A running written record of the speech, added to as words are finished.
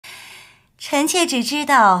臣妾只知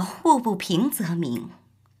道物不平则鸣，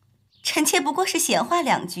臣妾不过是闲话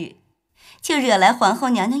两句，就惹来皇后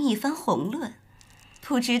娘娘一番宏论。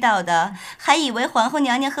不知道的还以为皇后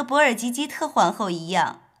娘娘和博尔济吉特皇后一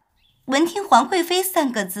样，闻听皇贵妃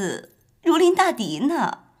三个字如临大敌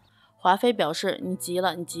呢。华妃表示：“你急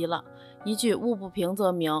了，你急了。”一句“物不平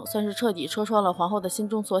则鸣”，算是彻底戳穿了皇后的心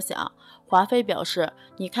中所想。华妃表示：“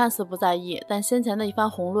你看似不在意，但先前的一番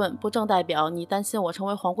宏论，不正代表你担心我成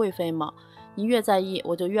为皇贵妃吗？你越在意，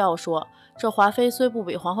我就越要说。这华妃虽不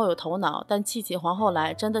比皇后有头脑，但气起皇后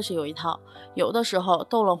来真的是有一套。有的时候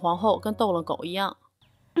逗了皇后跟逗了狗一样。”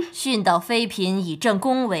训导妃嫔以正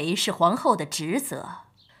宫闱是皇后的职责。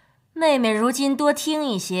妹妹如今多听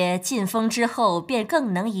一些，进封之后便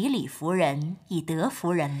更能以理服人，以德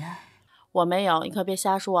服人了。我没有，你可别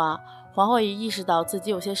瞎说啊！皇后也意识到自己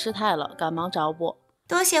有些失态了，赶忙找补。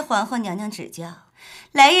多谢皇后娘娘指教，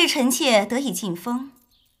来日臣妾得以进封，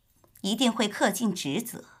一定会恪尽职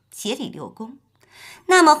责，协理留宫。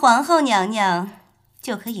那么皇后娘娘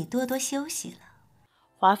就可以多多休息了。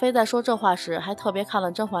华妃在说这话时，还特别看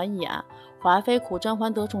了甄嬛一眼。华妃苦甄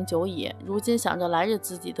嬛得宠久矣，如今想着来日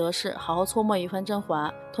自己得势，好好搓磨一番甄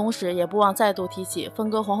嬛，同时也不忘再度提起分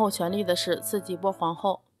割皇后权力的事，刺激一波皇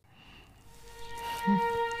后。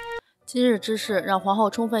今日之事让皇后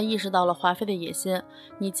充分意识到了华妃的野心，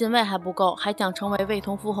你进位还不够，还想成为位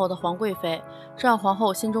同父后的皇贵妃，这让皇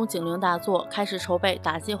后心中警铃大作，开始筹备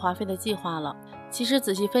打击华妃的计划了。其实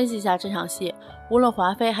仔细分析一下这场戏，无论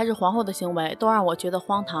华妃还是皇后的行为都让我觉得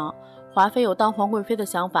荒唐。华妃有当皇贵妃的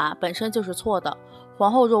想法本身就是错的，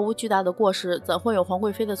皇后若无巨大的过失，怎会有皇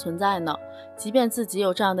贵妃的存在呢？即便自己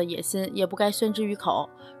有这样的野心，也不该宣之于口。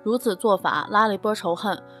如此做法拉了一波仇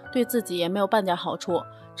恨，对自己也没有半点好处，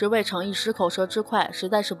只为逞一时口舌之快，实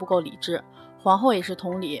在是不够理智。皇后也是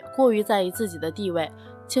同理，过于在意自己的地位，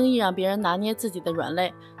轻易让别人拿捏自己的软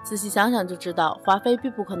肋。仔细想想就知道，华妃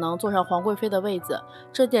并不可能坐上皇贵妃的位子。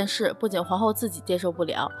这件事不仅皇后自己接受不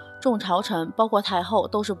了，众朝臣包括太后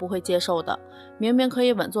都是不会接受的。明明可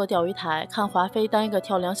以稳坐钓鱼台，看华妃当一个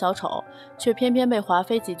跳梁小丑，却偏偏被华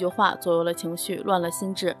妃几句话左右了情绪，乱了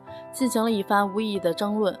心智，进行了一番无意义的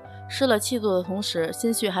争论，失了气度的同时，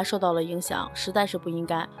心绪还受到了影响，实在是不应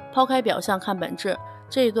该。抛开表象看本质，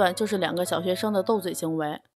这一段就是两个小学生的斗嘴行为。